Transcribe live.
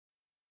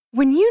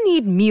When you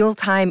need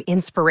mealtime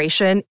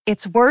inspiration,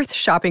 it's worth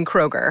shopping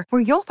Kroger,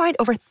 where you'll find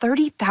over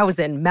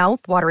 30,000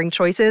 mouth-watering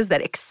choices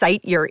that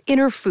excite your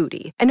inner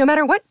foodie. And no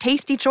matter what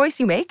tasty choice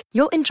you make,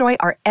 you'll enjoy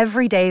our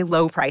everyday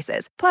low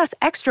prices, plus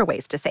extra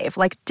ways to save,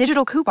 like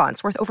digital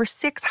coupons worth over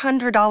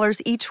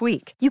 $600 each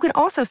week. You can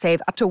also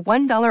save up to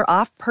 $1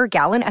 off per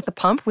gallon at the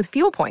pump with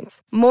fuel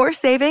points. More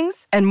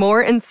savings and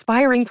more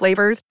inspiring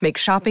flavors make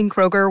shopping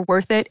Kroger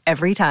worth it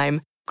every time.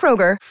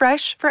 Kroger,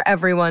 fresh for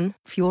everyone.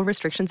 Fuel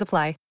restrictions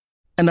apply.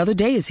 Another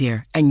day is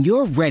here, and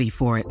you're ready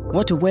for it.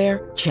 What to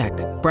wear? Check.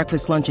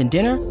 Breakfast, lunch, and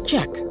dinner?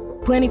 Check.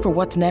 Planning for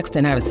what's next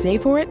and how to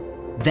save for it?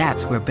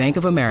 That's where Bank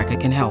of America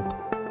can help.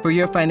 For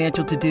your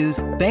financial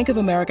to-dos, Bank of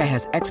America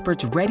has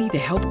experts ready to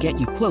help get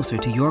you closer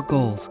to your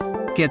goals.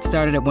 Get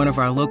started at one of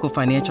our local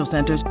financial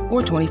centers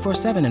or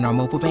 24/7 in our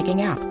mobile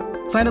banking app.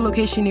 Find a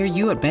location near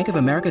you at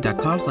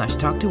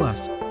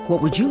bankofamerica.com/talktous. What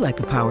would you like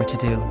the power to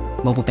do?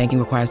 Mobile banking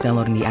requires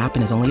downloading the app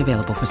and is only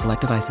available for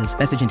select devices.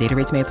 Message and data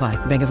rates may apply.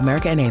 Bank of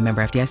America N.A.,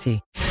 member FDIC.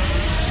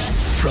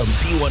 From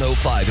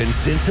B105 in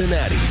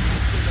Cincinnati,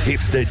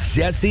 it's the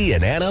Jesse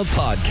and Anna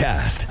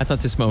podcast. I thought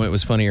this moment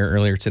was funnier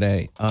earlier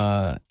today.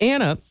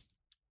 Anna,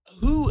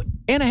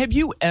 have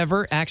you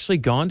ever actually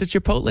gone to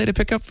Chipotle to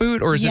pick up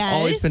food, or has it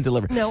always been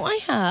delivered? No, I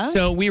have.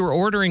 So we were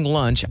ordering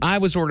lunch. I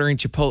was ordering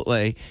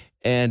Chipotle,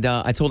 and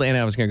I told Anna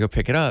I was going to go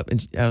pick it up.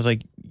 And I was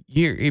like,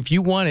 here, if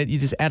you want it, you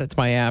just add it to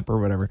my app or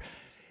whatever.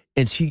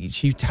 And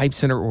she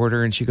types in her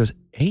order, and she goes,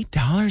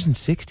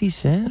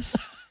 $8.60?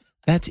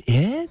 That's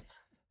it?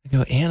 I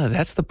go, Anna,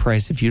 that's the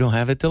price if you don't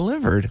have it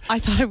delivered. I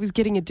thought I was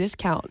getting a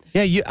discount.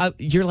 Yeah,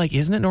 you're like,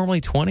 isn't it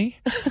normally 20?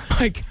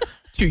 Like,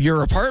 to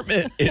your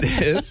apartment, it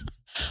is.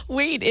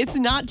 Wait, it's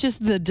not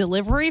just the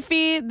delivery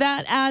fee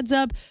that adds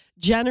up.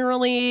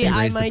 Generally, They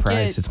I raise might the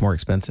price. get It's more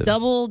expensive.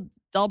 double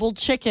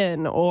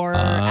chicken or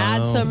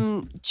add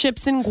some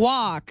chips and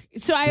guac.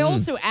 So I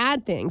also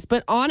add things.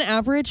 But on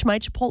average, my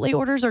Chipotle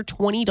orders are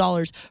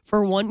 $20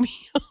 for one meal.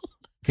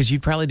 Because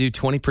you'd probably do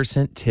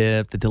 20%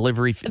 tip, the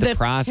delivery fee, the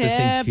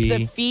processing tip, fee.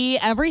 the fee,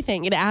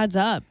 everything. It adds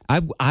up. I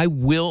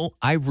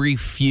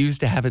refuse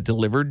to have it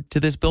delivered to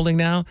this building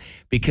now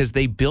because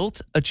they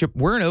built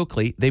we're in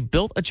Oakley. They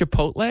built a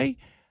Chipotle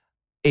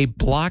a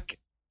block,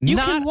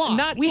 can walk.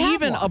 Not We have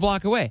even walked. a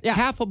block away,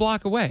 half a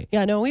block away.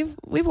 Yeah, no, we've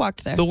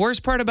walked there. The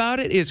worst part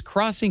about it is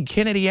crossing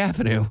Kennedy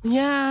Avenue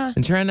Yeah.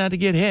 and trying not to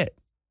get hit.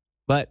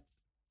 But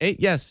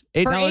 $8.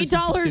 For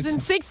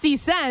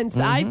 $8.60,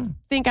 I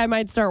think I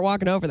might start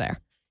walking over there.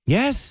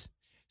 Yes.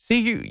 See,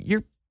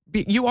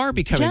 you are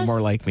becoming Jess,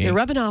 more like me. You're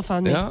rubbing off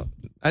on me. Yeah,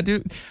 I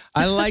do.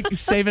 I like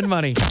saving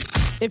money.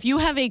 If you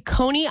have a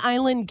Coney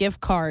Island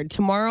gift card,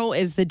 tomorrow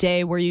is the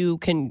day where you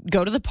can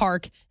go to the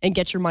park and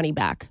get your money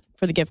back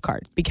for the gift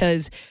card.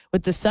 Because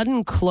with the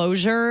sudden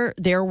closure,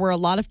 there were a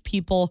lot of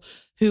people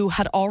who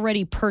had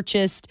already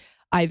purchased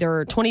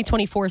either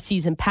 2024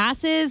 season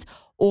passes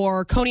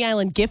or Coney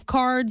Island gift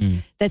cards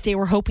that they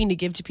were hoping to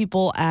give to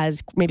people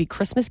as maybe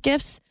Christmas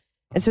gifts.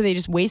 And so they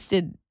just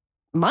wasted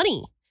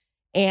money.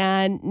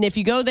 And if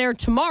you go there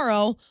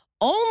tomorrow,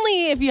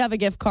 only if you have a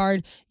gift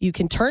card, you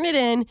can turn it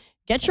in,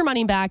 get your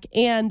money back,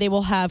 and they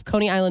will have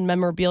Coney Island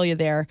memorabilia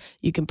there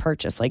you can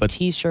purchase, like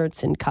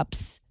T-shirts and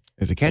cups.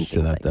 There's a catch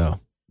to that,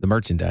 though. The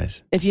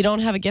merchandise. If you don't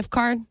have a gift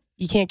card,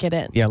 you can't get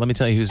in. Yeah, let me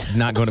tell you who's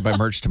not going to buy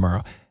merch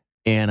tomorrow.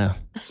 Anna.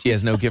 She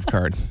has no gift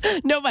card.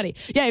 Nobody.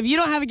 Yeah, if you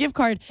don't have a gift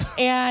card.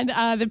 And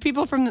the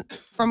people from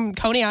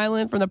Coney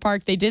Island, from the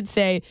park, they did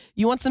say,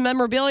 you want some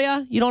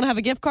memorabilia? You don't have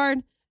a gift card?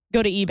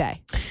 Go to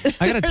eBay.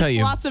 I got to tell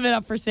you. Lots of it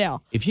up for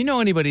sale. If you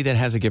know anybody that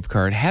has a gift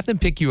card, have them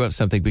pick you up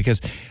something,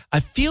 because I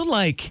feel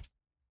like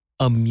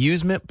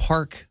amusement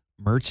park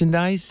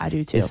merchandise, I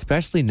do too,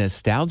 especially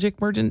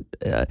nostalgic merchandise.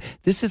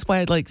 This is why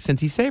I like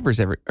Cincy Savers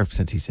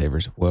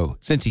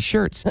Cincy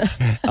shirts.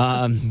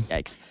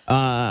 Yikes.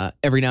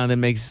 Every now and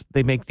then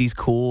they make these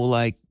cool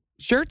like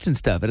shirts and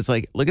stuff, and it's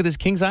like, look at this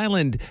Kings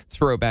Island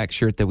throwback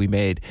shirt that we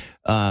made.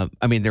 I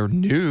mean, they're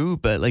new,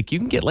 but like you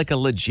can get like a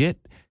legit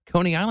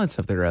Coney Island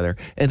something or other,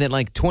 and then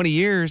like 20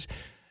 years.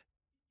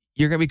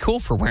 You're going to be cool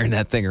for wearing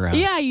that thing around.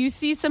 Yeah, you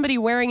see somebody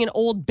wearing an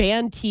old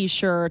band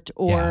T-shirt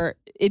or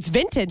it's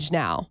vintage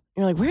now.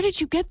 You're like, where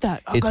did you get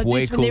that? It's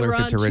way cooler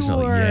if it's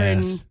original.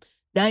 Yes.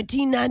 In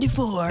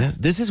 1994. Yeah,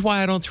 this is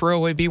why I don't throw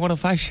away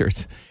B105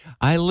 shirts.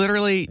 I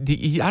literally,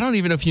 I don't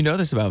even know if you know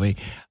this about me.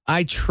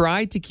 I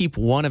tried to keep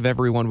one of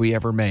every one we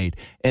ever made.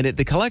 And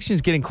the collection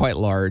is getting quite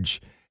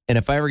large. And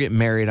if I ever get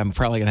married, I'm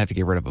probably going to have to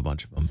get rid of a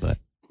bunch of them. But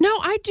no,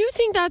 I do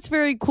think that's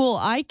very cool.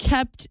 I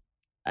kept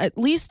at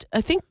least,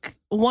 I think,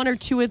 one or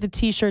two of the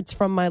T-shirts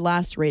from my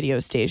last radio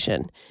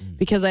station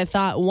because I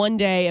thought one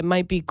day it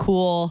might be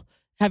cool.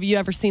 Have you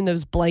ever seen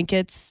those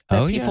blankets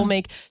that people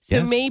make?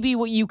 So maybe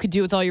what you could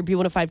do with all your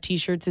B105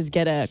 T-shirts is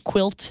get a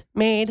quilt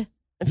made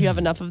if you have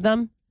enough of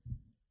them.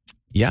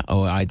 Yeah.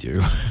 Oh, I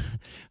do.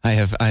 I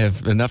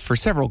have enough for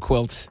several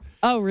quilts.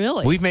 Oh,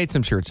 really? We've made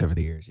some shirts over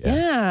the years.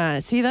 Yeah.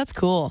 See, that's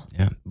cool.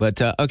 Yeah.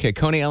 But, okay,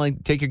 Coney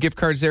Island, take your gift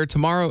cards there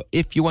tomorrow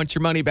if you want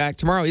your money back.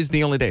 Tomorrow is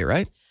the only day,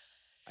 right?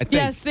 I think.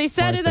 Yes, they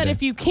said that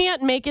if you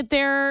can't make it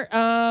there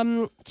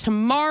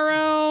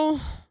tomorrow,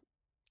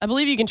 I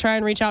believe you can try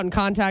and reach out and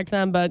contact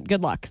them, but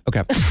good luck.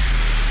 Okay.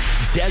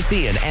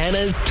 Jesse and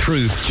Anna's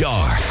Truth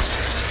Jar.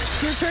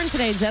 It's your turn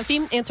today,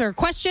 Jesse. Answer a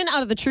question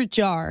out of the truth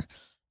jar.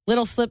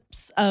 Little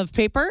slips of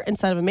paper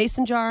inside of a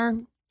mason jar,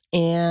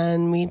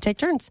 and we take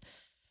turns.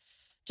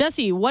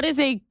 Jesse, what is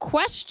a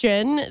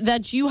question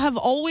that you have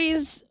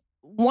always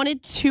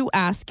wanted to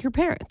ask your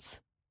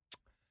parents?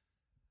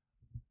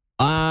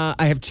 I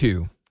have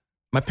two.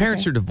 My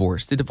parents are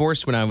divorced. They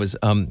divorced when I was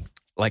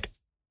like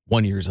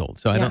 1 year old.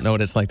 So I don't know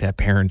what it's like to have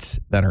parents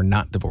that are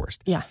not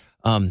divorced. Yeah.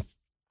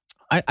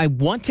 I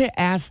want to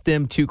ask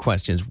them two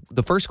questions.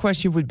 The first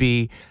question would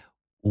be,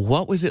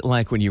 what was it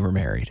like when you were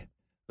married?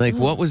 Like,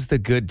 what was the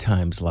good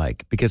times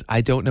like? Because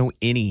I don't know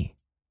any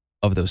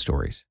of those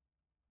stories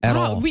at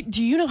all.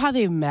 Do you know how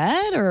they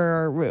met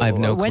or I have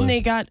no when clue.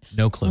 they got...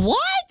 No clue.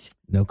 What?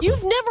 No clue.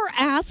 You've never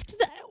asked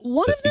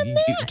one of them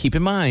that? Keep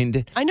in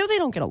mind, I know they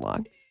don't get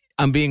along.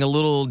 I'm being a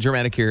little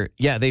dramatic here.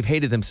 Yeah, they've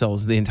hated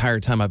themselves the entire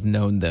time I've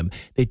known them.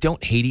 They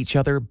don't hate each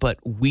other, but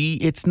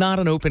it's not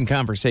an open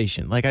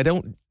conversation. Like, I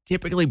don't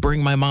typically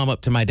bring my mom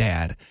up to my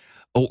dad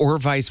or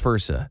vice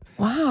versa.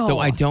 Wow. So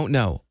I don't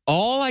know.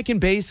 All I can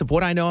base of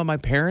what I know on my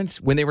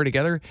parents when they were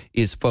together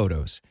is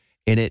photos.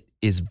 And it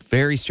is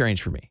very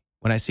strange for me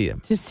when I see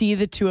them. To see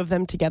the two of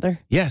them together?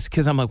 Yes,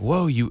 because I'm like,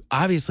 whoa, you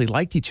obviously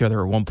liked each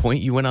other at one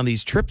point. You went on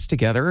these trips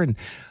together, and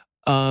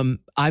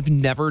I've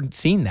never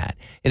seen that.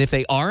 And if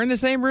they are in the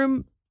same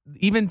room,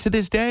 even to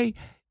this day,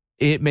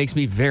 it makes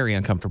me very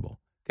uncomfortable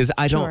because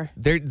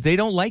they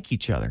don't like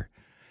each other.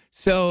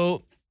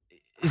 So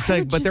it's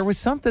but there was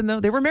something though.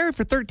 They were married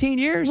for 13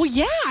 years. Well,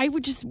 yeah, I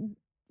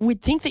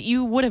would think that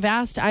you would have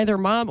asked either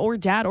mom or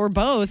dad or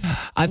both.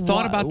 I've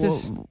thought about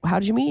this.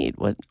 How'd you meet?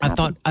 What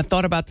happened? I've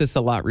thought about this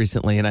a lot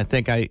recently, and I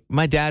think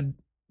my dad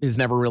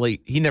never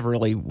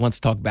really wants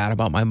to talk bad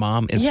about my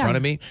mom in front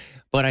of me.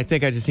 But I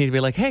think I just need to be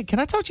like, hey, can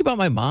I talk to you about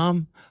my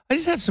mom? I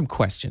just have some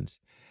questions.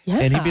 Yeah.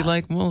 And he'd be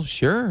like, well,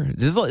 sure.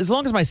 As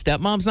long as my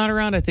stepmom's not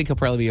around, I think he'll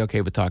probably be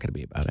okay with talking to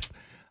me about it.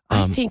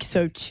 I think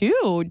so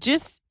too.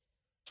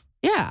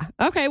 Yeah.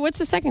 Okay. What's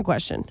the second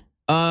question?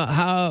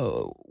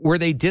 How were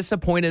they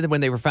disappointed when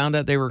they were found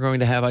out they were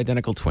going to have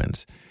identical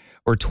twins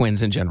or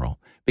twins in general?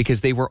 Because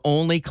they were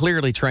only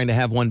clearly trying to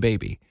have one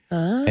baby.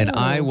 Oh. And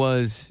I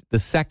was the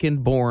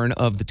second born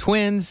of the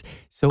twins.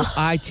 So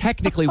I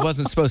technically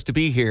wasn't supposed to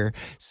be here.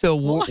 So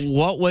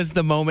what was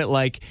the moment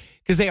like?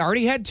 Because they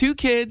already had two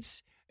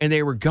kids and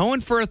they were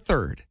going for a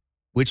third,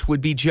 which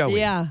would be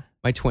Joey,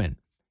 my twin.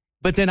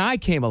 But then I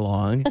came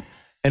along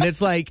and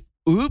it's like,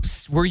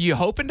 oops, were you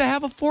hoping to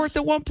have a fourth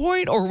at one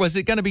point, or was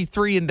it going to be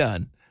 3 and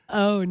done?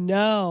 Oh,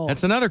 no.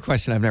 That's another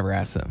question I've never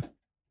asked them.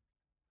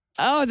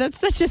 Oh, that's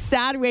such a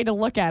sad way to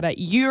look at it.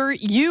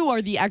 You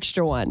are the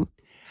extra one.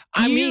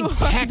 I mean,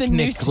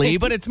 technically,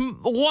 but it's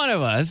one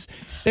of us.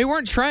 They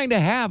weren't trying to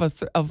have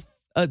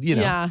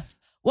Yeah.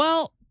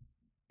 Well,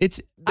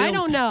 I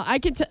don't know.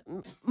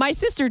 My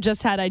sister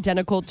just had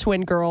identical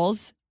twin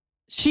girls.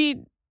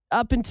 She,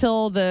 up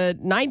until the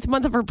 9th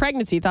month of her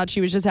pregnancy, thought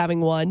she was just having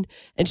one,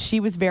 and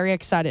she was very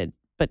excited.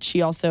 But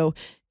she also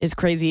is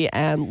crazy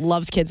and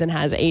loves kids and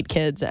has 8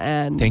 kids.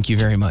 And thank you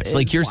very much.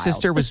 Like your wild.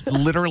 Sister was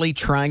literally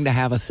trying to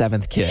have a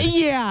 7th kid.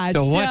 Yeah.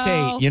 So what's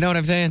 8? You know what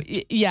I'm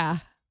saying? Yeah.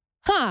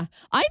 Huh.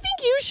 I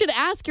think you should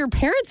ask your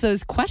parents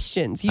those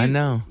questions. I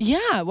know.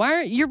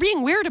 Yeah. You're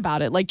being weird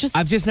about it?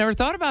 I've just never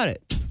thought about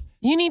it.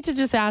 You need to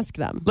just ask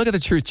them. Look at the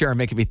truth jar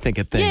making me think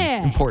of things.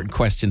 Yeah. Important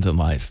questions in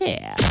life.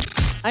 Yeah.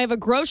 I have a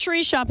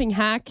grocery shopping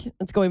hack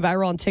that's going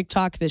viral on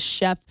TikTok. This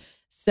chef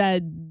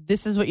said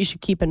this is what you should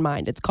keep in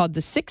mind. It's called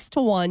the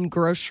 6-to-1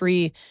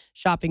 grocery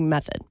shopping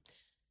method.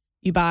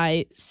 You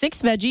buy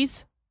 6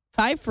 veggies,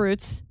 5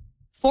 fruits,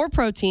 4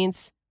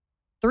 proteins,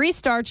 3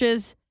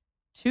 starches,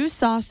 2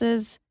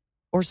 sauces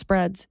or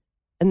spreads,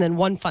 and then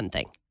 1 fun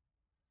thing.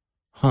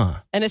 Huh.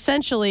 And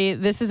essentially,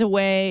 this is a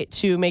way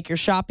to make your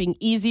shopping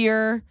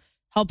easier,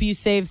 help you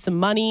save some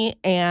money,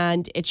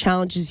 and it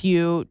challenges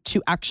you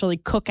to actually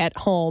cook at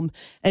home,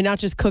 and not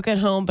just cook at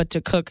home, but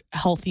to cook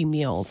healthy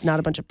meals, not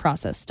a bunch of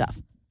processed stuff.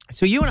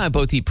 So you and I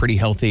both eat pretty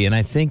healthy, and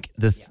I think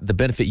the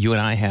benefit you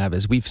and I have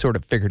is we've sort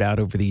of figured out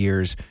over the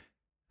years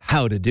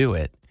how to do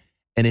it,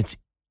 and it's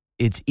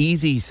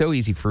easy, so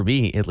easy for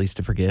me at least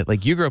to forget.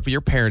 Like you grew up,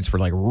 your parents were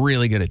like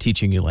really good at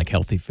teaching you like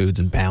healthy foods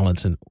and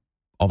balance and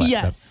all that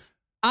stuff.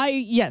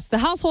 Yes, the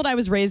household I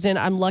was raised in,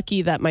 I'm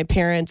lucky that my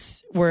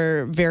parents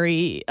were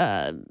very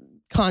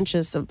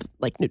conscious of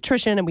like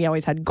nutrition, and we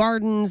always had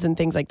gardens and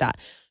things like that.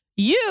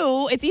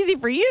 It's easy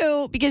for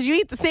you because you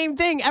eat the same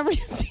thing every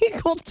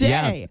single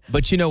day. Yeah,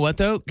 but you know what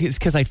though? It's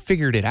because I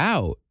figured it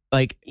out.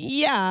 Like,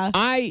 yeah,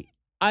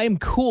 I'm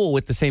cool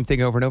with the same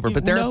thing over and over,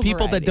 but there are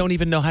people that don't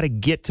even know how to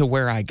get to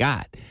where I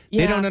got.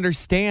 Yeah. They don't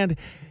understand.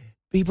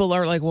 People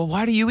are like, well,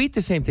 why do you eat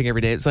the same thing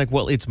every day? It's like,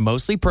 well, it's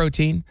mostly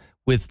protein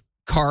with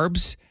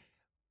carbs,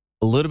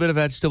 a little bit of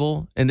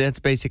vegetable, and that's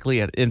basically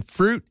it. And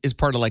fruit is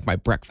part of like my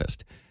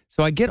breakfast.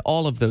 So I get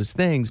all of those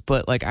things,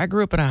 but like I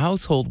grew up in a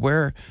household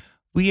where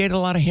we ate a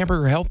lot of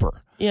Hamburger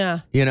Helper. Yeah.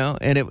 You know,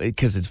 and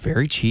because it's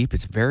very cheap.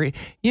 It's very,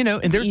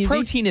 and there's easy.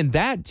 protein in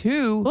that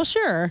too. Well,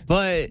 sure.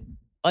 But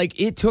like,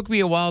 it took me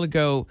a while to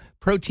go,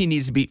 protein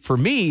needs to be, for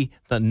me,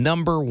 the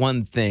number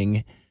one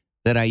thing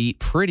that I eat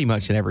pretty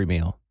much in every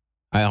meal.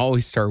 I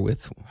always start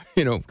with,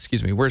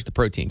 where's the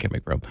protein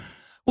coming from?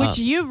 Which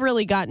you've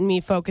really gotten me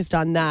focused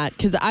on that,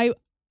 because I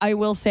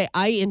will say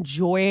I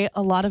enjoy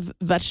a lot of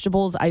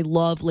vegetables. I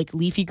love like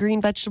leafy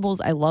green vegetables.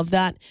 I love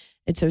that.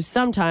 And so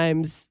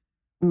sometimes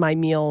my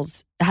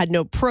meals had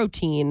no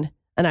protein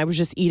and I was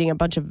just eating a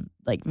bunch of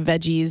like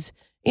veggies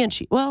and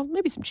cheese. Well,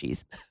 maybe some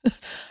cheese.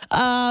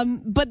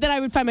 But then I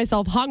would find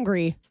myself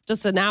hungry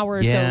just an hour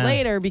or so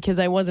later because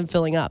I wasn't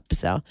filling up.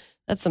 So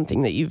that's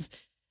something that you've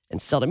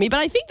instilled in me. But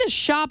I think the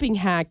shopping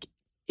hack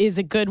is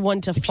a good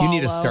one to follow. If you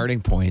need a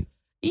starting point.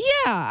 Yeah,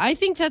 I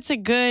think that's a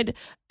good.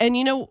 And,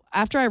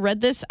 after I read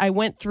this, I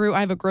went through.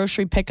 I have a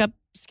grocery pickup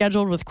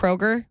scheduled with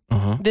Kroger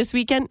this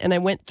weekend, and I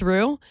went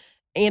through,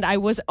 and I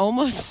was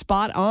almost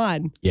spot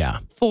on. Yeah.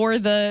 For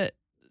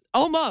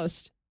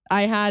almost.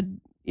 I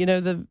had,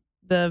 the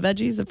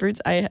veggies, the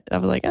fruits. I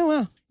was like, oh,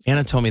 wow.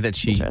 Anna told me that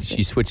she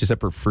switches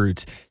up her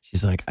fruits.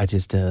 She's like, I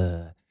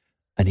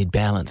need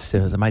balance.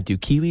 So I might do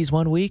kiwis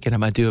one week, and I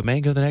might do a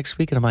mango the next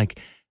week. And I'm like,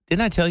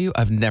 didn't I tell you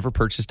I've never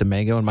purchased a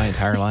mango in my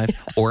entire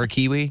life or a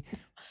kiwi?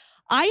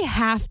 I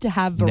have to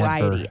have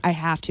variety. Never. I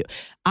have to.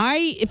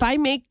 If I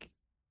make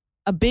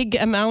a big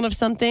amount of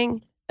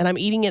something and I'm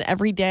eating it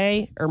every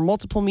day or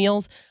multiple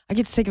meals, I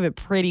get sick of it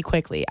pretty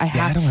quickly. I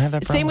don't have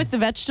that problem. Same with the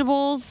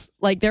vegetables.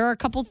 Like there are a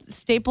couple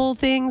staple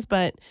things,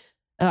 but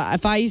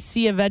if I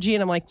see a veggie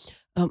and I'm like,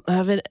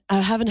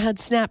 I haven't had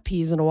snap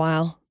peas in a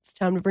while. It's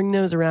time to bring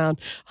those around.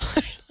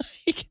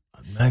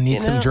 I need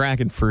some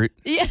dragon fruit.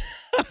 Yeah.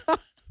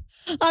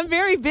 I'm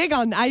very big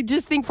on. I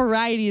just think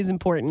variety is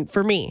important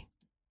for me.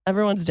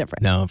 Everyone's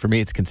different. No, for me,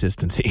 it's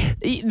consistency.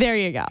 There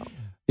you go.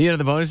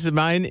 The bonus of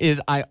mine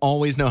is I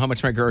always know how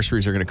much my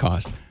groceries are going to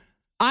cost.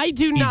 I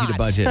do not. Easy to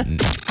budget.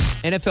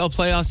 NFL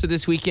playoffs are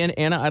this weekend.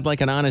 Anna, I'd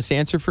like an honest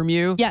answer from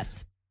you.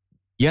 Yes.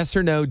 Yes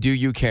or no, do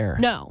you care?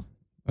 No.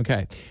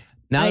 Okay.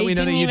 Now that we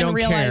know that you don't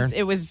care. I didn't even realize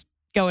it was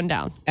going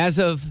down. As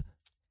of,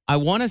 I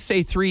want to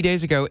say 3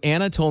 days ago,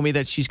 Anna told me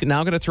that she's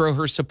now going to throw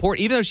her support.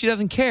 Even though she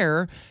doesn't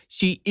care,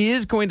 she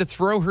is going to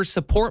throw her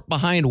support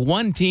behind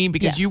one team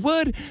because you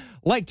would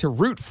like to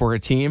root for a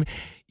team.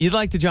 You'd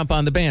like to jump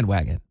on the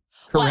bandwagon.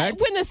 Correct?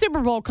 Well, when the Super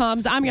Bowl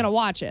comes, I'm going to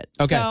watch it.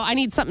 Okay. So I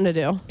need something to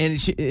do. And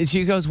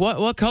she goes,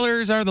 what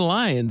colors are the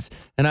Lions?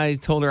 And I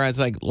told her I was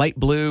like light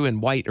blue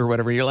and white or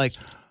whatever. You're like,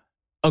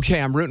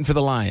 okay, I'm rooting for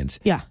the Lions.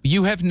 Yeah.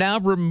 You have now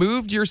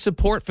removed your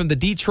support from the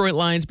Detroit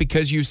Lions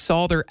because you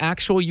saw their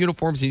actual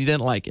uniforms and you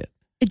didn't like it.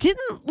 It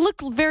didn't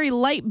look very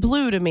light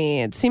blue to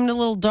me. It seemed a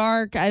little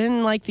dark. I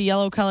didn't like the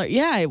yellow color.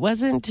 Yeah, it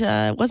wasn't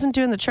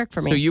doing the trick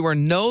for me. So you are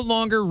no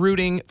longer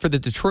rooting for the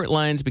Detroit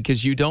Lions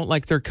because you don't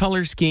like their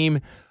color scheme.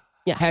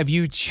 Yeah. Have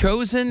you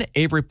chosen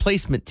a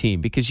replacement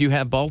team? Because you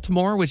have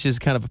Baltimore, which is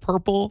kind of a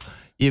purple.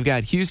 You've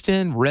got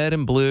Houston, red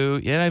and blue.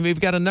 Yeah, I mean, we've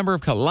got a number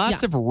of colors.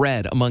 Lots of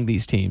red among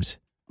these teams.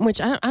 Which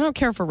I don't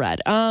care for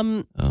red. So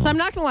I'm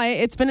not going to lie.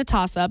 It's been a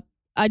toss-up.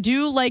 I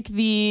do like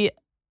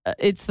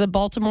it's the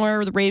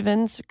Baltimore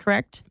Ravens,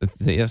 correct?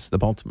 Yes, the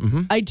Baltimore.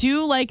 Mm-hmm. I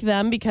do like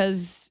them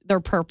because they're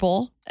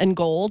purple and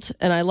gold,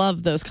 and I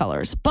love those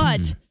colors.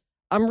 But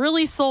I'm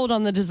really sold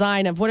on the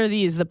design of, what are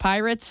these, the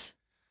Pirates?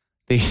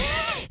 The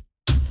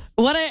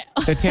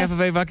The Tampa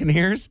Bay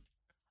Buccaneers?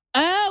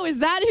 Oh, is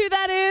that who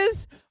that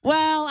is?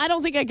 Well, I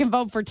don't think I can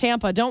vote for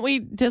Tampa. Don't we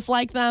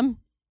dislike them?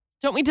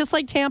 Don't we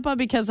dislike Tampa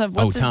because of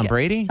Tom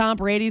Brady? Tom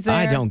Brady's there.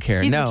 I don't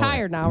care. He's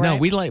retired now, right?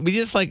 No, we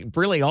just like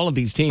really all of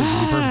these teams, to be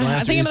perfectly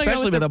honest with you,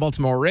 especially with the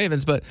Baltimore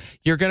Ravens. But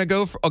you're going to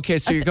go for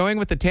you're going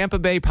with the Tampa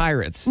Bay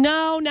Pirates.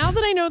 No, now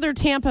that I know they're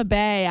Tampa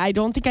Bay, I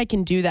don't think I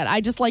can do that.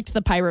 I just liked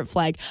the pirate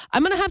flag.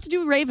 I'm going to have to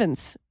do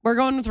Ravens. We're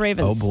going with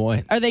Ravens. Oh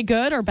boy, are they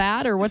good or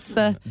bad or what's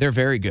the? They're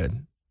very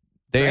good.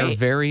 They are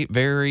very,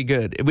 very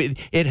good.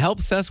 It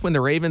helps us when the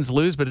Ravens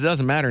lose, but it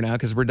doesn't matter now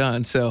because we're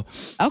done. So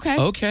okay,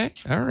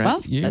 all right.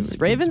 Well, that's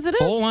Ravens. It is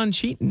full on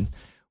cheating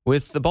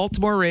with the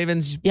Baltimore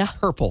Ravens. Yeah,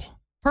 purple.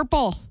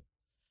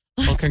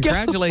 Well,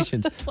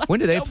 congratulations. When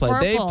do they play?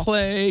 Purple. They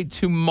play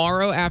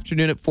tomorrow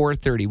afternoon at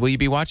 4:30. Will you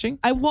be watching?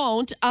 I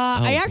won't. So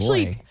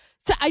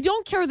I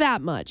don't care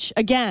that much.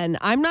 Again,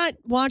 I'm not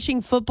watching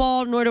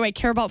football, nor do I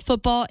care about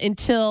football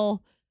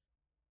until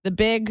the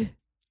big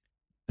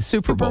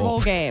Super Bowl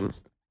game.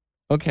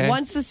 Okay.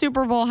 Once the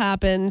Super Bowl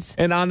happens.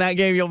 And on that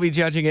game, you'll be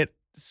judging it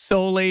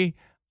solely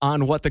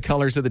on what the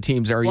colors of the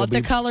teams are. What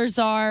the colors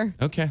are.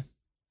 Okay.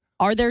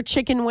 Are there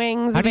chicken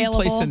wings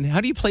available?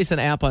 How do you place an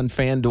app on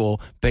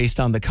FanDuel based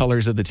on the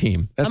colors of the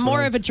team? I'm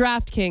more of a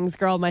DraftKings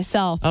girl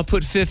myself. I'll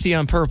put 50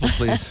 on purple,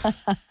 please.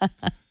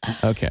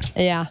 Okay.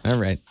 Yeah. All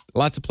right.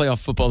 Lots of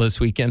playoff football this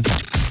weekend.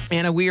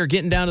 Anna, we are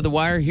getting down to the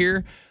wire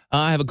here.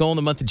 I have a goal in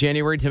the month of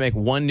January to make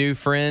one new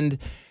friend.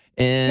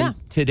 And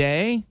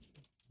today,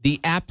 the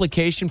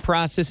application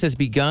process has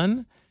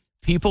begun.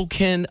 People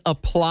can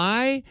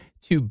apply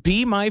to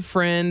be my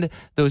friend.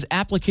 Those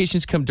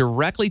applications come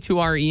directly to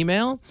our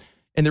email.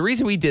 And the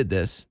reason we did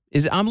this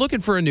is I'm looking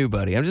for a new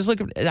buddy. I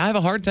have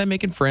a hard time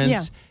making friends. Yeah.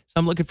 So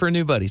I'm looking for a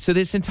new buddy. So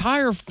this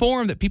entire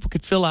form that people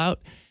could fill out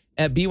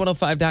at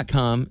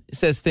B105.com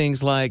says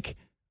things like,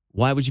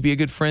 why would you be a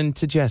good friend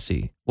to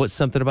Jesse? What's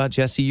something about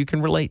Jesse you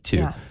can relate to?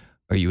 Yeah.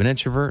 Are you an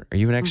introvert? Are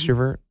you an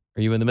extrovert?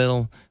 Are you in the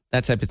middle?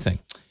 That type of thing.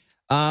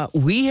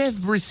 We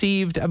have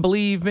received, I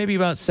believe, maybe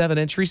about 7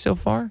 entries so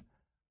far.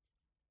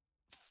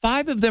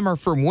 5 of them are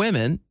from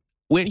women,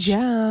 which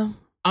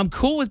I'm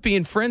cool with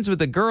being friends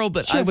with a girl,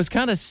 but I was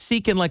kind of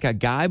seeking like a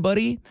guy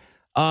buddy.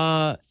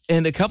 And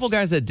the couple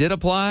guys that did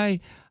apply,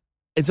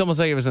 it's almost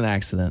like it was an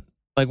accident.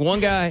 Like one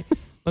guy,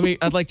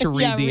 I'd like to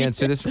read the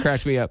answer. This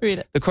cracked me up. Read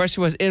it. The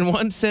question was, in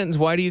one sentence,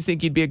 why do you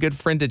think you'd be a good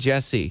friend to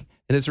Jesse?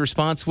 And his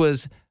response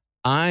was,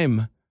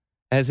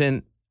 as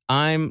in,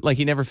 like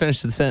he never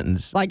finished the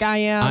sentence. Like I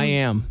am. I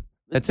am.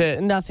 That's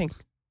it. Nothing.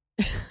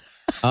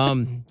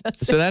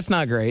 So that's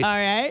not great. All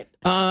right.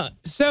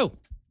 So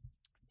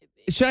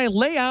should I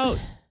lay out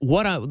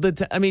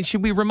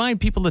should we remind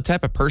people the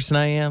type of person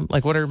I am?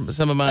 Like, what are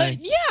some of my...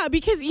 yeah,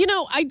 because,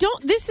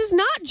 this is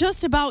not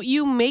just about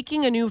you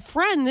making a new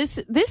friend.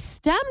 This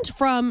stemmed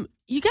from,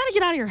 you got to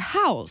get out of your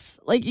house.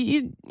 Like,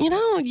 you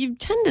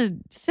tend to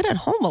sit at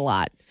home a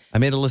lot. I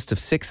made a list of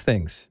 6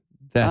 things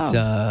that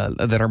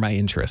are my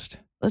interest.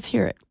 Let's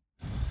hear it.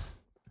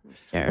 I'm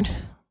scared.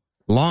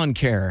 Lawn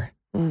care,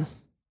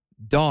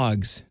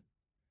 dogs,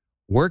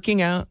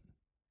 working out,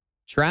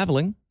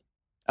 traveling,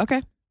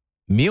 okay,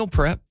 meal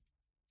prep,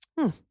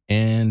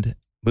 and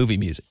movie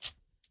music.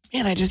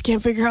 Man, I just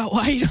can't figure out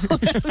why you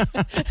don't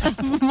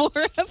have more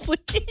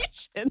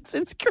applications.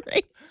 It's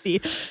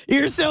crazy.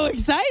 You're so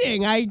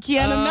exciting. I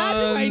can't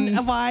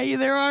imagine why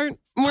there aren't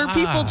more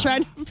people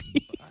trying to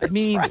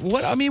be.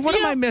 What am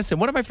I missing?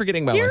 What am I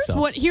forgetting about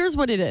myself? Here's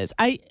what it is.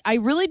 I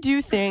really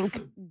do think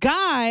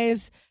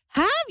guys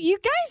have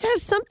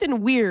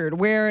something weird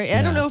where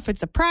I don't know if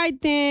it's a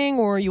pride thing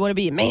or you want to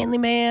be a manly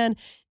man.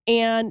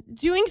 And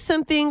doing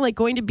something like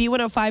going to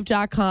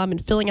B105.com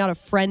and filling out a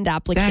friend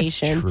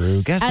application. That's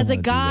true. As a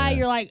guy,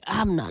 you're like,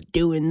 I'm not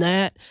doing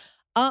that.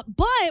 But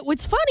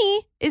what's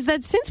funny is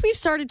that since we've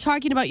started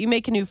talking about you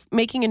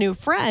making a new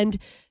friend,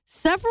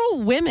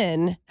 several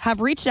women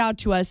have reached out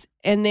to us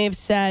and they've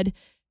said,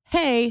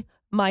 hey,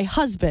 my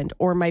husband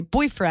or my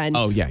boyfriend,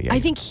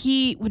 I think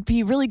he would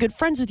be really good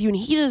friends with you and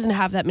he doesn't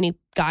have that many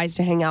guys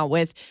to hang out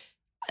with.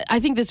 I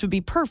think this would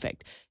be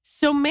perfect.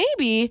 So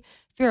maybe...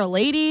 if you're a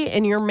lady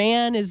and your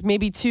man is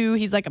maybe too,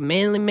 he's like a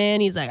manly man.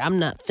 He's like, I'm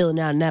not filling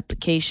out an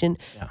application.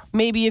 Yeah.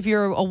 Maybe if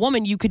you're a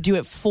woman, you could do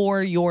it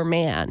for your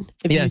man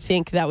if you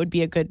think that would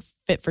be a good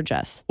fit for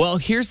Jess. Well,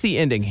 here's the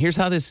ending. Here's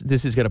how this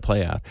is going to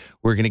play out.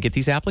 We're going to get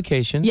these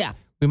applications. Yeah.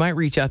 We might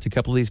reach out to a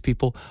couple of these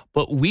people,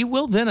 but we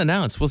will then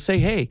announce. We'll say,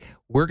 hey,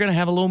 we're going to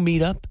have a little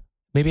meetup.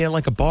 Maybe at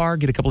like a bar,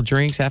 get a couple of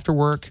drinks after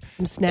work.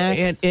 Some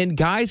snacks. And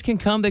guys can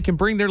come. They can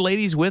bring their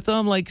ladies with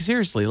them. Like,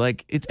 seriously.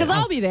 Like, it's because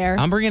I'll be there.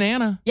 I'm bringing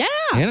Anna. Yeah.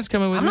 Anna's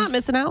coming with me. I'm not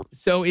missing out.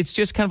 So it's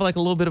just kind of like a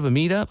little bit of a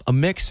meetup, a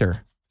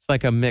mixer. It's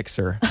like a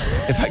mixer,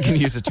 if I can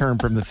use a term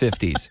from the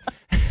 50s.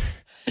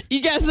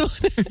 You guys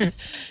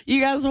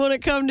want to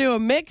come to a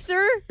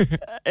mixer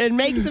and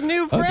make some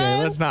new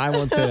friends? Okay, I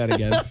won't say that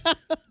again.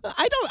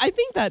 I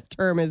think that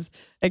term is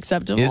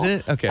acceptable. Is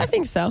it? Okay. I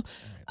think so.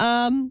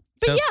 So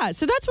that's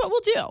what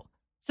we'll do.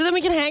 So then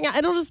we can hang out.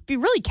 It'll just be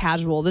really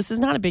casual. This is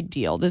not a big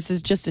deal. This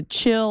is just a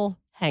chill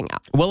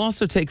hangout. We'll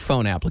also take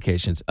phone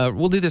applications.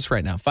 We'll do this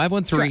right now.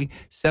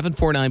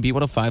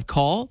 513-749-B105.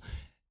 Call.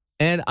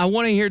 And I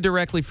want to hear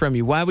directly from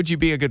you. Why would you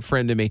be a good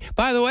friend to me?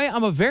 By the way,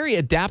 I'm a very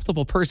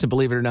adaptable person,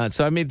 believe it or not.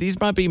 So, these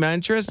might be my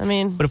interests.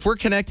 But if we're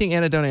connecting,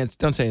 Anna,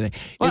 don't say anything.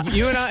 Well,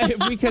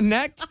 if we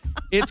connect,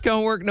 it's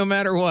going to work no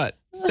matter what.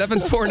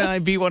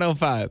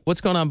 749-B105. What's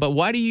going on? But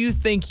why do you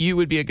think you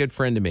would be a good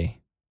friend to me?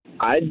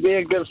 I'd be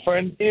a good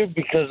friend to you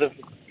because if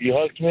you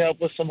hooked me up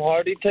with some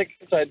Hardy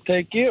tickets, I'd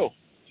take you.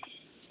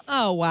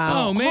 Oh,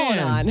 wow. Oh, man.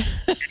 Hold on.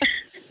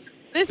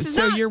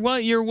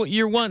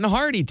 You're wanting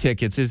Hardy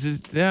tickets. This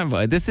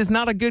is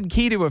not a good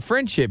key to a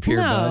friendship here,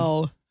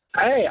 bud.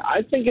 Hey,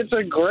 I think it's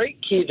a great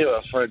key to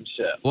a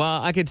friendship.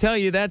 Well, I can tell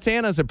you that's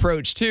Anna's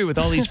approach, too, with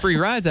all these free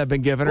rides I've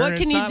been giving her. What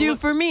can you do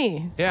for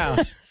me? Yeah.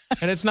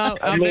 And it's not...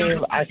 I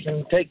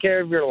can take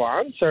care of your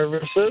lawn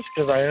services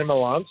because I am a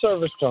lawn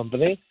service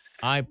company.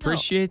 I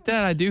appreciate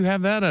that. I do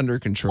have that under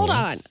control. Hold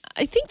on.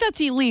 I think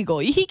that's illegal.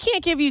 He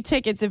can't give you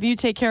tickets if you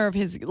take care of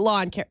his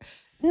lawn care.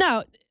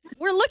 No,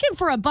 we're looking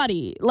for a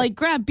buddy, like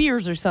grab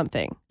beers or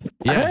something.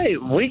 Yeah. Hey,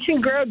 we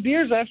can grab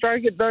beers after I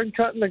get done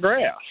cutting the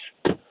grass.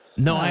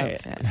 No,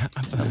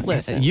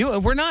 listen.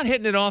 We're not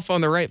hitting it off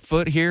on the right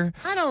foot here.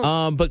 I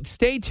don't. But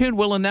stay tuned.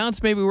 We'll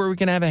announce maybe where we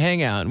can have a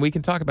hangout and we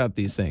can talk about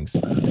these things.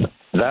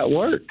 That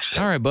works.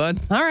 All right, bud.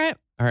 All right.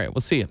 We'll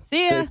see you.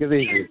 See ya. Take it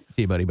easy.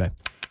 See you, buddy. Bye.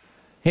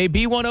 Hey,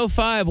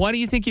 B105, why do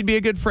you think you'd be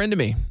a good friend to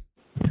me?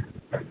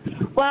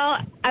 Well,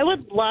 I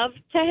would love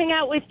to hang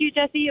out with you,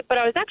 Jesse, but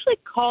I was actually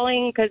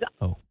calling because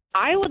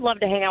I would love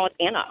to hang out with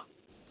Anna.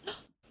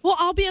 Well,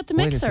 I'll be at the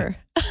mixer.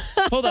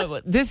 Hold on.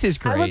 This is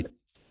great.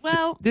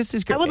 This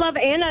is great. I would love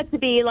Anna to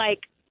be like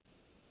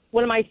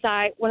one of my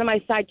side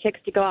chicks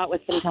to go out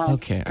with sometime.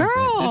 Okay.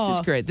 Girl. This is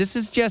great. This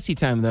is Jesse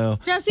time, though.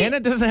 Jesse. Anna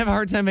doesn't have a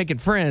hard time making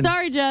friends.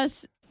 Sorry,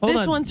 Jess. Hold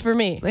this on. one's for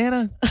me.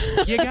 Anna,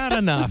 you got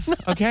enough,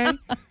 okay?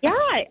 Yeah,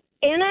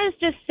 Anna is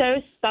just so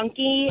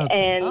spunky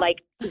and like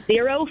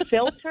zero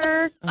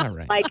filter. All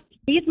right. Like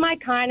she's my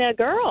kind of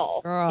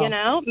girl. You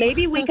know,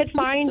 maybe we could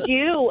find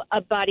you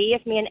a buddy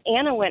if me and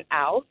Anna went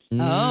out.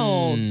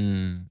 Oh.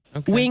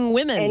 Okay. Wing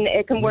women. And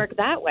it can work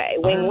that way.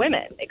 Wing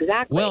women,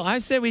 exactly. Well, I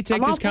say we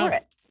take I'm this all for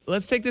it.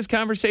 Let's take this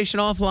conversation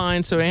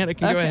offline so Anna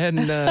can go ahead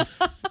and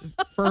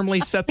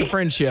firmly set the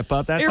friendship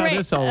up. That's You're how right.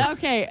 this all.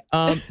 Okay.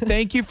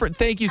 Thank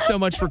you so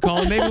much for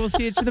calling. Maybe we'll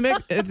see you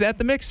at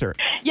the mixer.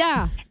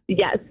 Yeah.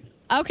 Yes.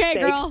 Okay,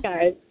 Thanks, girl.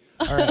 guys.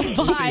 All right.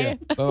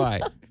 Bye.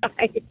 Bye.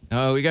 Bye.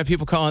 Oh, we got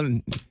people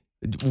calling.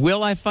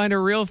 Will I find a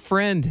real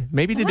friend?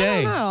 Maybe today.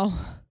 I don't know.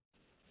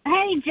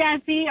 Hey,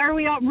 Jesse, are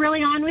we really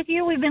on with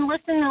you? We've been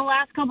listening to the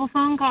last couple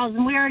phone calls,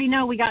 and we already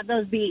know we got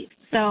those beats.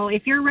 So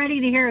if you're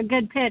ready to hear a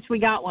good pitch, we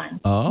got one.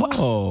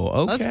 Oh,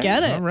 okay. Let's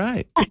get it. All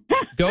right.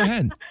 Go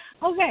ahead.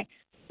 Okay,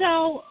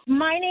 so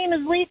my name is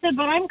Lisa,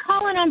 but I'm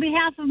calling on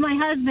behalf of my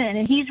husband,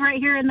 and he's right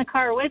here in the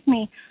car with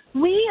me.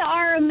 We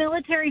are a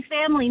military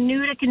family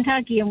new to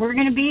Kentucky, and we're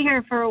going to be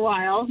here for a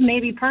while,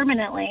 maybe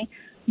permanently.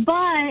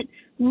 But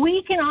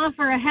we can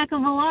offer a heck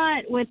of a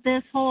lot with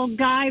this whole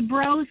guy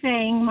bro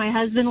thing. My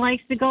husband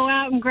likes to go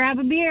out and grab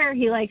a beer.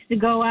 He likes to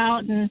go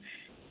out and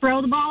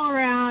throw the ball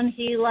around.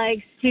 He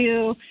likes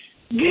to...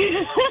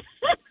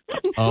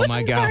 Oh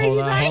my God!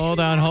 Hold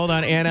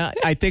on, Anna.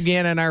 I think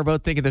Anna and I are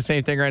both thinking the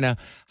same thing right now.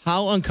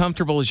 How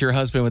uncomfortable is your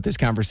husband with this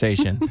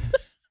conversation?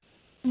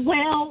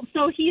 Well,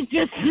 so he's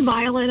just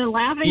smiling and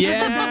laughing.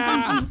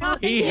 Yeah,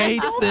 he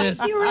hates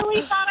this. You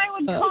really thought I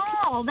would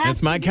call.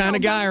 That's my kind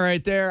of guy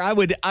right there. I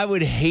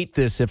would hate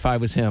this if I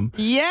was him.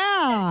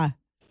 Yeah.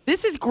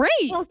 This is great.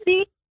 Well,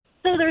 see,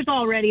 so there's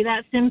already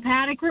that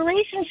sympathetic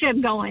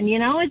relationship going. You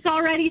know, it's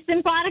already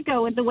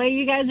simpatico with the way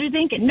you guys are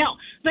thinking. No,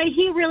 but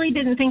he really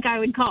didn't think I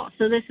would call.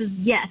 So this is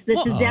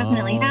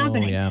definitely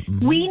happening. Yeah.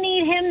 Mm-hmm. We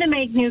need him to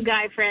make new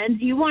guy friends.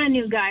 You want a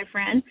new guy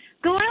friend?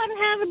 Go out and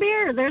have a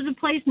beer. There's a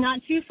place not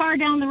too far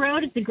down the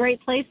road. It's a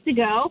great place to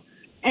go.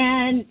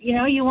 And, you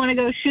know, you want to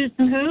go shoot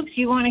some hoops.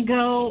 You want to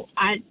go,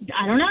 I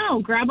don't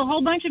know, grab a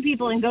whole bunch of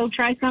people and go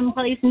try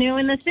someplace new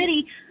in the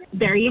city.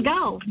 There you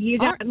go. You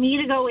got me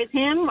to go with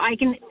him.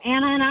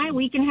 Anna and I,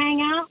 we can hang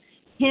out.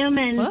 Him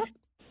and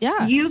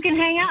you can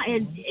hang out.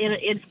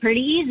 It's pretty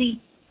easy.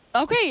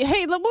 Okay.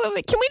 Hey,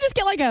 can we just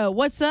get like a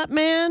what's up,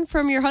 man,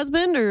 from your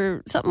husband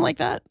or something like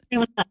that? Hey,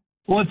 what's up?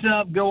 What's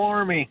up? Go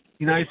Army.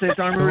 United States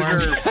Army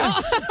Reserve.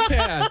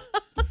 Yeah.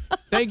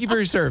 Thank you for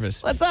your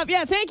service. What's up?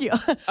 Yeah, thank you.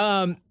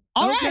 All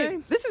right.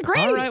 This is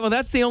great. All right. Well,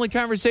 that's the only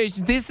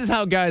conversation. This is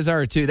how guys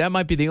are, too. That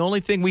might be the only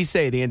thing we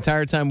say the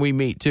entire time we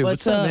meet, too.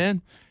 What's up, up?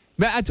 man?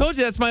 I told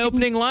you that's my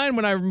opening line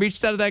when I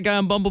reached out to that guy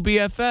on Bumble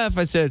BFF.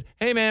 I said,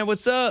 hey, man,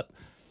 what's up?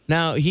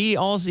 Now, he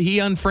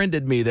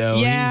unfriended me, though.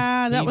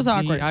 Yeah, that was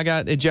awkward. I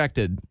got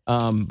ejected.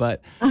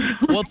 But,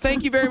 well,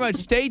 thank you very much.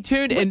 Stay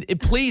tuned, and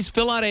please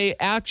fill out an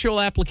actual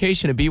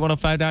application at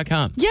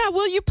B105.com. Yeah,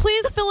 will you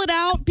please fill it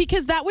out?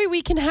 Because that way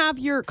we can have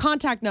your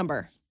contact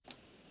number.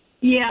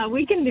 Yeah,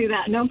 we can do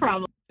that. No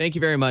problem. Thank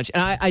you very much.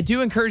 And I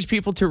do encourage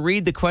people to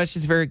read the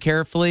questions very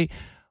carefully.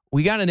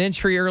 We got an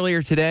entry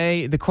earlier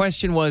today. The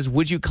question was,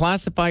 would you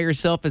classify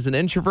yourself as an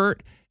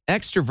introvert,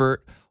 extrovert,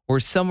 or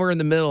somewhere in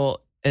the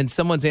middle? And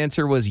someone's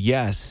answer was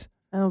yes.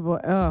 Oh,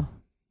 boy. Oh.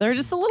 They're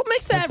just a little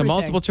mix of That's everything. a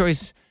multiple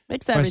choice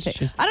Mix everything.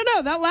 question. I don't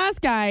know. That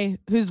last guy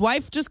whose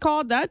wife just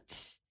called,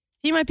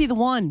 he might be the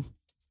one.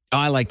 Oh,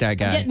 I like that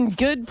guy. Getting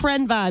good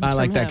friend vibes I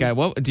like from that him. guy.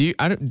 What do you?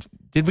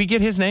 Did we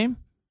get his name?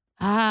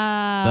 The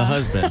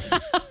husband.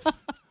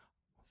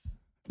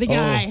 The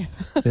guy.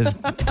 This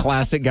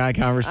classic guy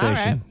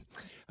conversation.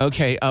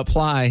 Okay,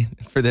 apply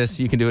for this.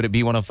 You can do it at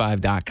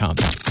B105.com.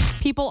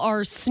 People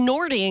are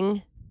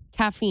snorting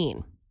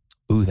caffeine.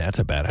 Ooh, that's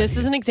a bad idea. This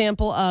is an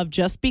example of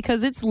just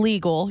because it's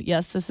legal,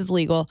 yes, this is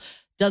legal,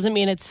 doesn't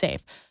mean it's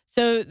safe.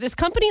 So this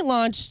company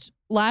launched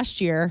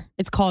last year.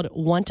 It's called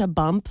Want a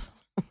Bump.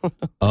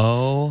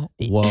 Oh,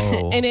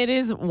 whoa. And it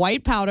is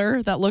white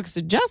powder that looks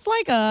just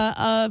like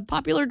a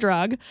popular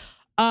drug.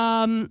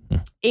 And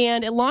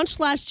it launched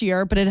last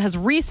year, but it has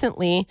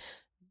recently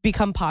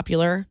become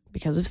popular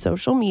because of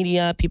social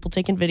media, people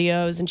taking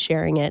videos and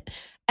sharing it.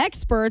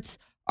 Experts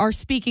are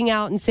speaking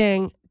out and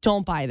saying,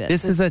 don't buy this.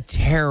 This is a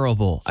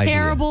terrible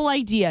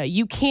idea.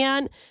 You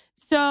can't.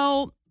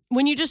 So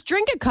when you just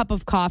drink a cup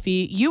of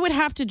coffee, you would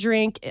have to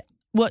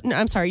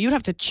you'd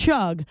have to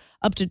chug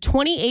up to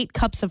 28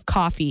 cups of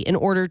coffee in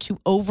order to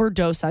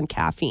overdose on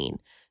caffeine.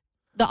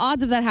 The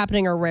odds of that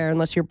happening are rare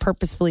unless you're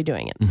purposefully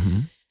doing it. Mm-hmm.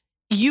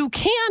 You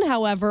can,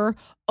 however,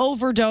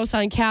 overdose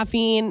on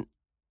caffeine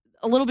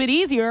a little bit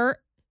easier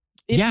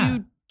if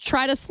you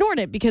try to snort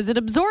it because it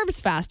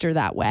absorbs faster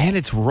that way. And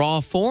it's raw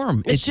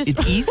form. It's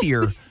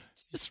easier.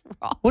 Just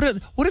raw. What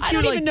if I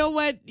don't even know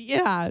what,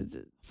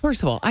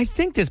 First of all, I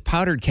think this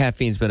powdered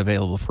caffeine's been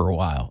available for a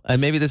while.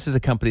 And maybe this is a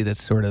company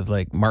that's sort of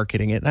like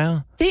marketing it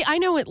now. I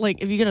know it,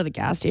 like, if you go to the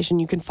gas station,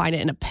 you can find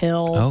it in a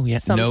pill. Oh, yeah.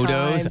 Sometimes. No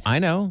dose. I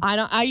know.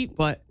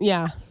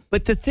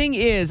 But the thing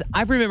is,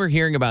 I remember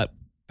hearing about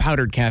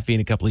powdered caffeine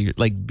a couple of years,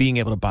 like being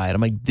able to buy it.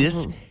 I'm like,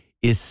 this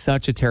is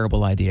such a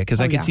terrible idea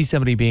because I could see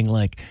somebody being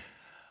like,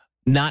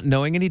 not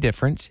knowing any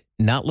difference,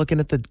 not looking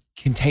at the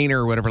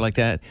container or whatever like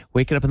that,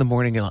 waking up in the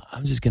morning and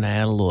I'm just going to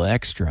add a little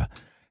extra.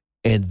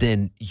 And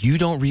then you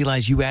don't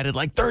realize you added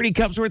like 30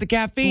 cups worth of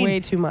caffeine. Way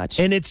too much.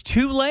 And it's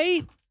too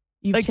late.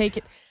 You take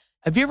it.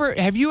 Have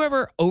you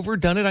ever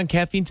overdone it on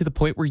caffeine to the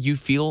point where you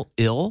feel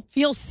ill?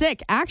 Feel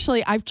sick.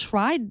 Actually, I've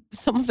tried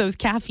some of those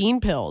caffeine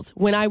pills.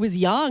 When I was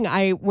young,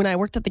 when I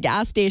worked at the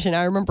gas station,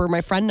 I remember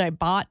my friend and I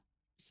bought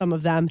some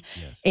of them,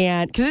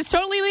 and because it's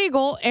totally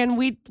legal, and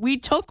we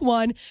took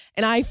one,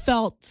 and I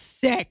felt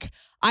sick.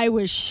 I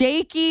was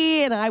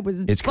shaky, and I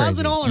was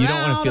buzzing all around. You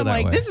don't want to feel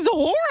that way. This is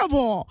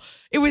horrible.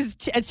 It was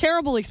a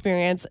terrible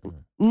experience.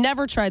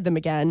 Never tried them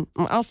again.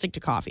 I'll stick to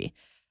coffee.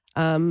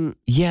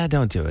 Yeah,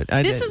 don't do it.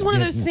 This is one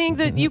of those things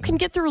that you can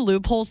get through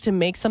loopholes to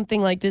make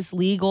something like this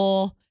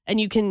legal, and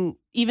you can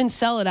even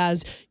sell it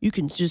as you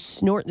can just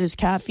snort this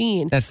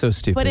caffeine. That's so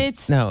stupid.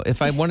 But no.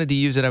 If I wanted to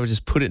use it, I would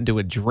just put it into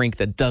a drink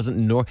that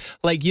doesn't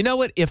like, you know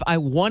what? If I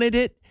wanted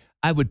it,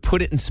 I would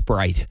put it in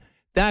Sprite.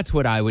 That's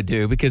what I would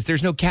do because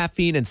there's no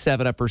caffeine in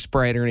 7-Up or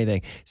Sprite or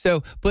anything.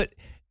 So, but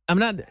I'm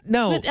not.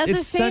 No, but at it's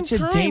the same such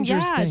time, a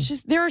dangerous thing. It's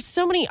just there are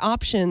so many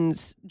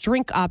options,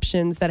 drink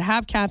options that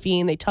have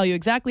caffeine. They tell you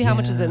exactly how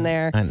much is in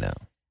there. I know.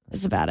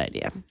 It's a bad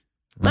idea.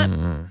 But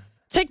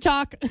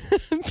TikTok,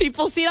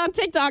 people see it on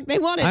TikTok. They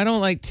want it. I don't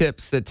like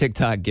tips that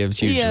TikTok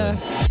gives usually. Yeah.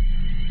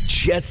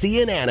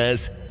 Jesse and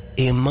Anna's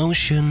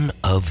emotion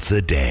of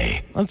the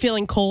day. I'm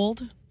feeling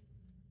cold.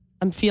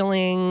 I'm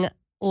feeling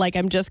like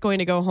I'm just going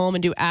to go home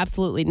and do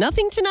absolutely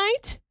nothing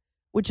tonight,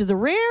 which is a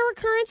rare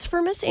occurrence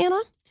for Miss Anna.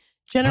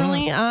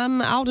 Generally, I'm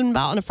out and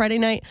about on a Friday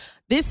night.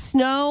 This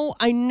snow,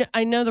 I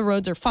know the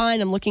roads are fine.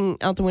 I'm looking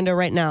out the window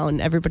right now, and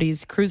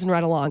everybody's cruising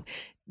right along.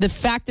 The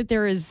fact that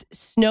there is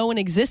snow in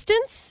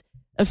existence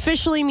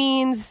officially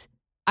means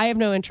I have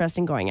no interest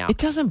in going out. It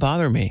doesn't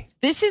bother me.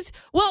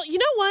 Well, you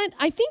know what?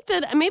 I think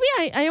that maybe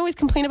I always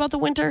complain about the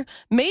winter.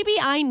 Maybe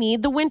I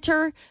need the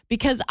winter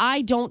because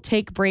I don't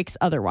take breaks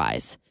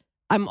otherwise.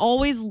 I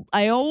always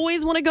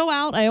want to go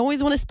out. I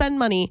always want to spend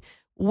money.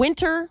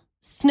 Winter,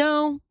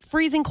 snow,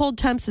 freezing cold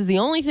temps is the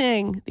only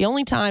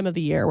time of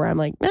the year where I'm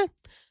like,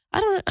 I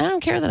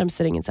don't care that I'm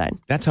sitting inside.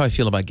 That's how I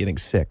feel about getting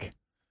sick.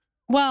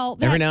 Well,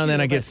 every now and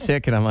then I get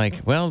sick and I'm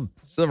like, well,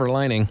 silver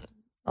lining.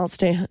 I'll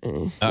stay.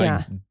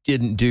 I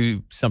didn't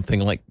do something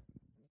like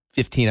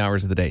 15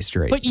 hours of the day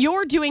straight. But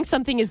your doing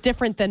something is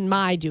different than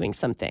my doing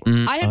something.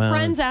 I had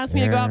friends ask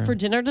me to go out for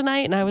dinner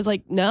tonight, and I was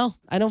like, no,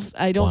 I don't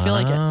feel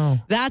like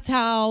it. That's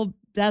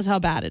how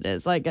bad it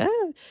is. Like,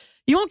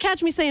 you won't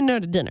catch me saying no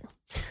to dinner.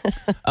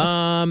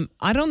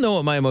 I don't know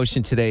what my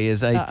emotion today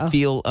is. I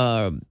feel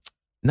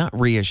not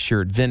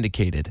reassured,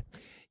 vindicated.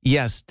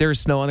 Yes,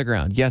 there's snow on the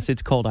ground. Yes,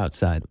 it's cold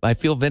outside. I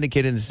feel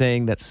vindicated in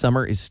saying that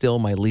summer is still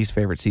my least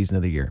favorite season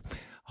of the year.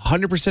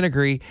 100%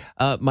 agree.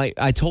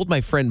 I told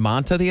my friend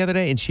Monta the other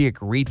day, and she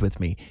agreed with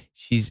me.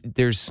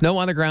 There's snow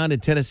on the ground in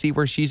Tennessee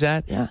where she's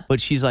at, but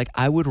she's like,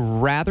 I would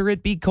rather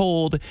it be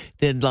cold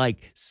than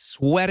like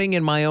sweating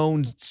in my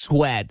own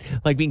sweat,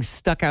 like being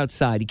stuck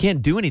outside. You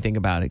can't do anything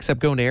about it except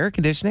go into air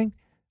conditioning.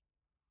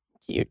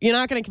 You're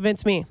not going to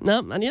convince me.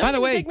 No, you're not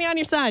going to take me on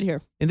your side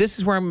here. And this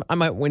is where I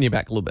might win you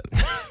back a little bit.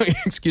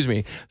 Excuse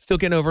me. Still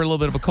getting over a little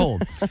bit of a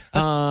cold.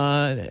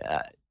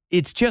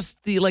 It's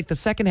just the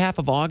second half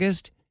of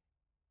August.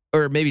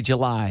 Or maybe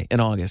July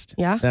and August.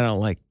 Yeah. That I don't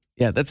like.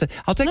 Yeah,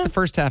 I'll take the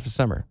first half of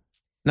summer.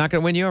 Not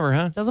going to win you over,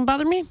 huh? Doesn't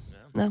bother me.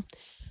 No.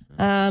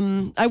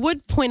 I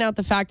would point out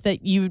the fact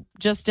that you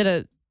just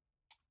did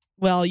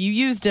you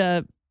used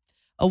a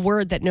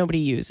word that nobody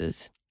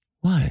uses.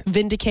 What?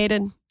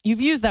 Vindicated.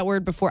 You've used that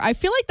word before. I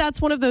feel like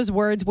that's one of those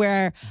words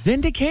where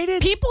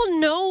vindicated? People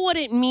know what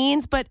it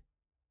means, but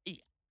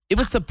it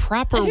was the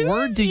proper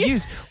word to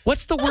use.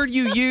 What's the word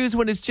you use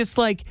when it's just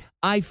like,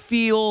 I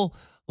feel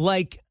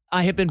like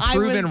I have been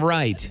proven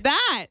right.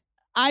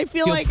 I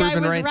feel like I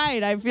was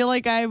right. I feel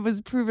like I was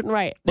proven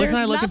right. There's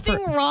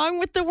nothing wrong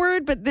with the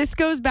word, but this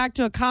goes back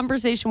to a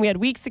conversation we had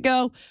weeks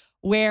ago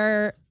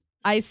where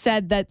I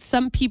said that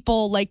some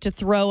people like to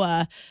throw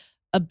a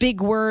big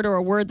word or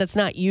a word that's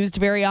not used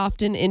very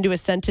often into a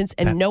sentence,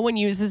 and no one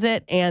uses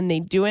it, and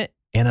they do it.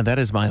 Anna, that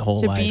is my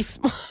whole life.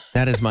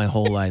 That is my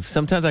whole life.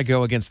 Sometimes I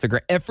go against the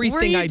grain.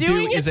 Everything I do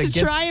is against.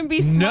 Try and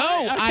be smart?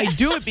 No, okay. I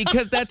do it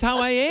because that's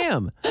how I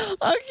am.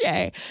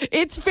 Okay,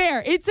 it's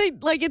fair. It's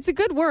a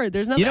good word.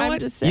 There's nothing. You know what?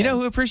 Just saying. You know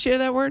who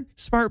appreciated that word?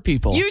 Smart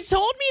people. You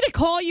told me to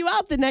call you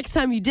out the next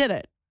time you did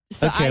it.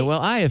 So okay,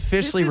 I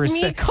officially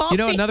rescind. You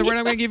know another word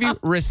I'm going to give you?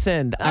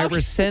 Rescind. Okay. I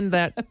rescind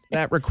that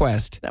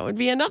request. That would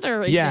be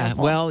another example. Yeah.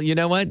 Well, you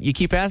know what? You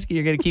keep asking,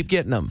 you're going to keep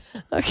getting them.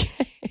 Okay.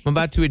 I'm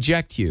about to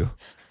eject you.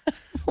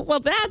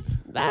 Well, that's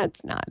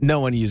not. No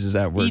one uses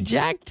that word.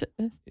 Eject.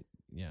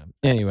 Yeah.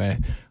 Anyway.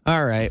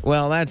 All right.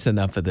 Well, that's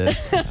enough of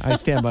this. I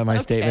stand by my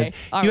statements.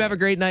 You have a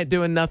great night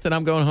doing nothing.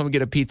 I'm going home and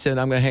get a pizza, and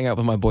I'm going to hang out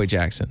with my boy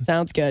Jackson.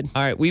 Sounds good.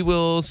 All right. We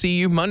will see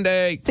you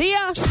Monday. See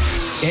ya.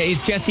 Hey,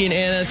 it's Jesse and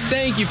Anna.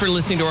 Thank you for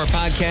listening to our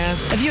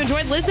podcast. If you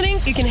enjoyed listening,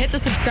 you can hit the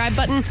subscribe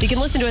button. You can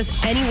listen to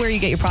us anywhere you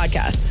get your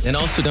podcasts. And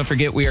also, don't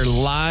forget, we are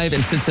live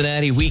in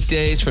Cincinnati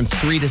weekdays from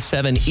 3 to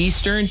 7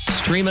 Eastern.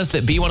 Stream us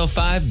at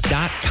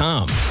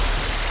B105.com.